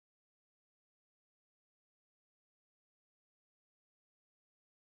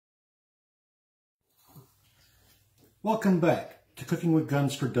Welcome back to Cooking with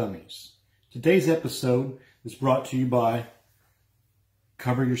Guns for Dummies. Today's episode is brought to you by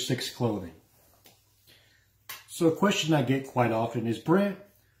Cover Your Six Clothing. So a question I get quite often is, Brent,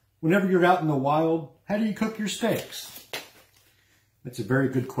 whenever you're out in the wild, how do you cook your steaks? That's a very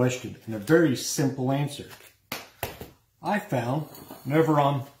good question and a very simple answer. I found whenever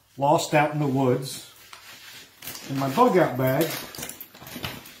I'm lost out in the woods, in my bug out bag,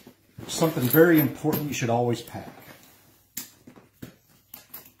 something very important you should always pack.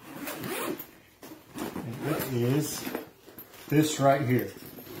 And it is this right here.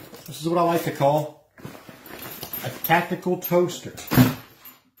 This is what I like to call a tactical toaster.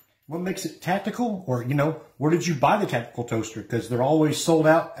 What makes it tactical? Or, where did you buy the tactical toaster? Because they're always sold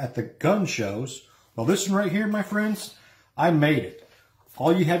out at the gun shows. Well, this one right here, my friends, I made it.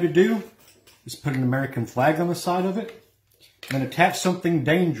 All you had to do is put an American flag on the side of it and then attach something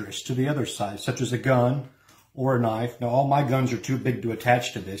dangerous to the other side, such as a gun or a knife. Now, all my guns are too big to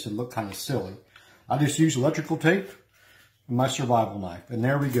attach to this and look kind of silly. I just use electrical tape and my survival knife. And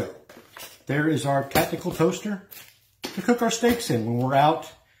there we go. There is our tactical toaster to cook our steaks in when we're out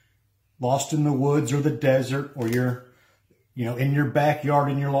lost in the woods or the desert, or you're, in your backyard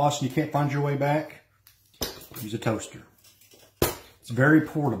and you're lost and you can't find your way back. Use a toaster. It's very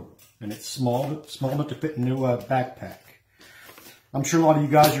portable and it's small enough to fit into a backpack. I'm sure a lot of you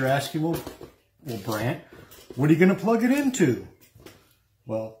guys are asking, well, Brant, what are you going to plug it into?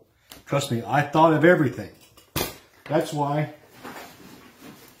 Well, trust me, I thought of everything. That's why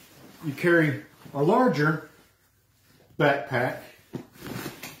you carry a larger backpack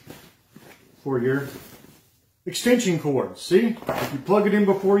for your extension cord. See? You plug it in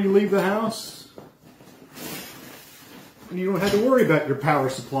before you leave the house, and you don't have to worry about your power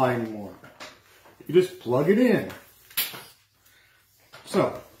supply anymore. You just plug it in.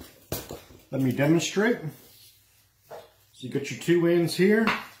 So, let me demonstrate. So you got your two ends here.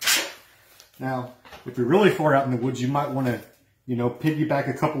 Now, if you're really far out in the woods, you might want to, piggyback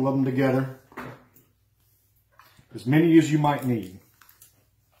a couple of them together. As many as you might need.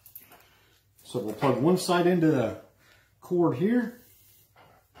 So we'll plug one side into the cord here.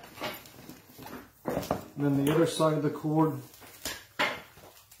 And then the other side of the cord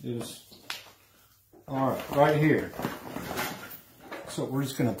is, right here. So we're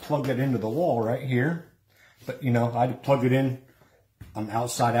just going to plug that into the wall right here. But, I'd plug it in an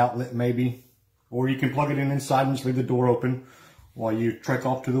outside outlet maybe. Or you can plug it in inside and just leave the door open while you trek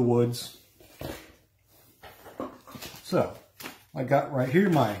off to the woods. So, I got right here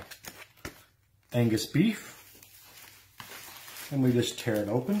my Angus beef. And we just tear it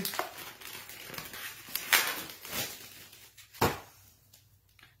open.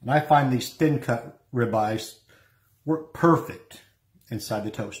 And I find these thin cut ribeyes work perfect inside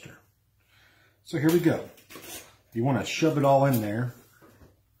the toaster. So here we go. You want to shove it all in there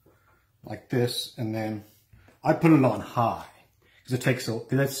like this, and then I put it on high because it takes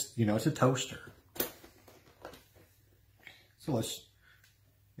it's a toaster. So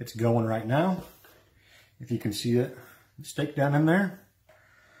it's going right now. If you can see it, steak down in there.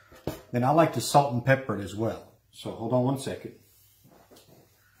 Then I like to salt and pepper it as well. So hold on one second.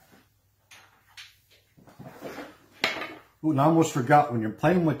 Ooh, and I almost forgot, when you're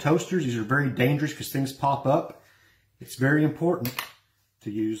playing with toasters, these are very dangerous because things pop up. It's very important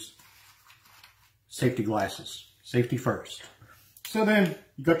to use safety glasses. Safety first. So then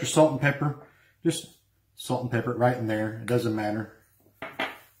you got your salt and pepper. Just salt and pepper it right in there. It doesn't matter.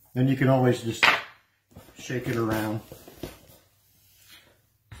 Then you can always just shake it around.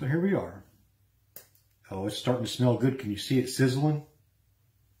 So here we are. Oh, it's starting to smell good. Can you see it sizzling?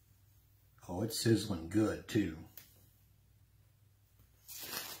 Oh, it's sizzling good too.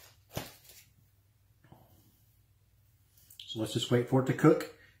 So let's just wait for it to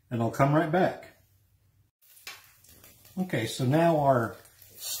cook and I'll come right back. Okay, so now our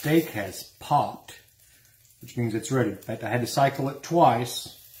steak has popped, which means it's ready. In fact, I had to cycle it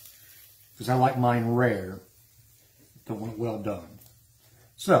twice because I like mine rare. Don't want it well done.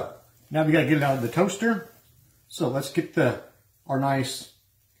 So now we got to get it out of the toaster. So let's get our nice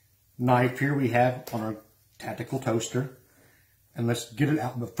knife here we have on our tactical toaster, and let's get it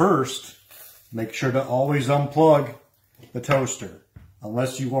out. But first, make sure to always unplug the toaster.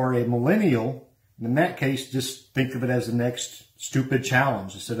 Unless you are a millennial, in that case, just think of it as the next stupid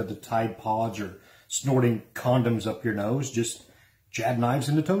challenge. Instead of the Tide Pods or snorting condoms up your nose, just jab knives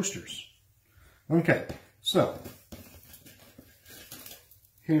into toasters. Okay, so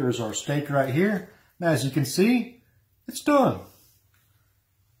here is our steak right here. Now, as you can see, it's done.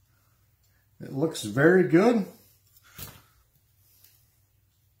 It looks very good.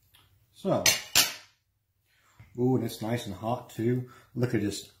 So, Ooh, and it's nice and hot too. Look at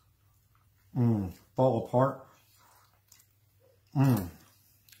this. Fall apart.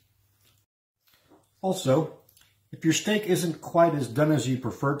 Also, if your steak isn't quite as done as you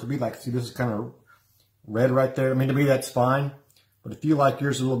prefer it to be, like, see, this is kind of red right there. I mean, to me, that's fine. But if you like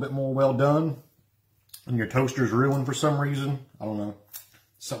yours a little bit more well done, and your toaster's ruined for some reason, I don't know,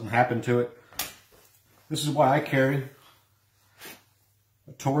 something happened to it. This is why I carry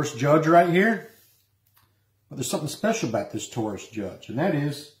a Taurus Judge right here. But there's something special about this Taurus Judge, and that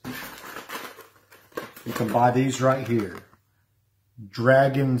is, you can buy these right here.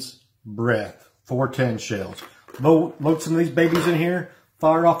 Dragon's Breath 410 shells. Load some of these babies in here,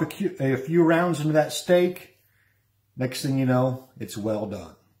 fire off a few rounds into that steak. Next thing you know, it's well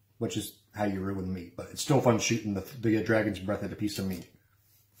done, which is how you ruin meat. But it's still fun shooting the Dragon's Breath at a piece of meat.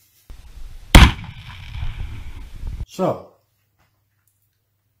 So,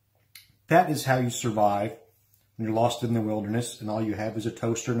 that is how you survive when you're lost in the wilderness and all you have is a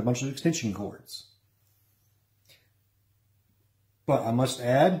toaster and a bunch of extension cords. But I must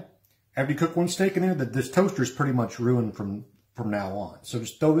add, after you cook one steak in there, that this toaster is pretty much ruined from now on. So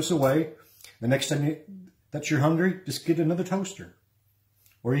just throw this away. The next time that you're hungry, just get another toaster.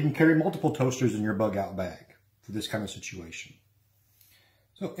 Or you can carry multiple toasters in your bug out bag for this kind of situation.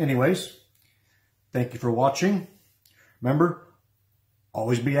 So anyways, thank you for watching. Remember,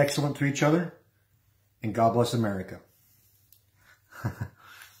 always be excellent to each other, and God bless America.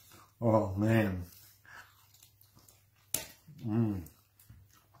 Oh, man.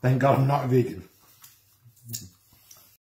 Thank God I'm not vegan.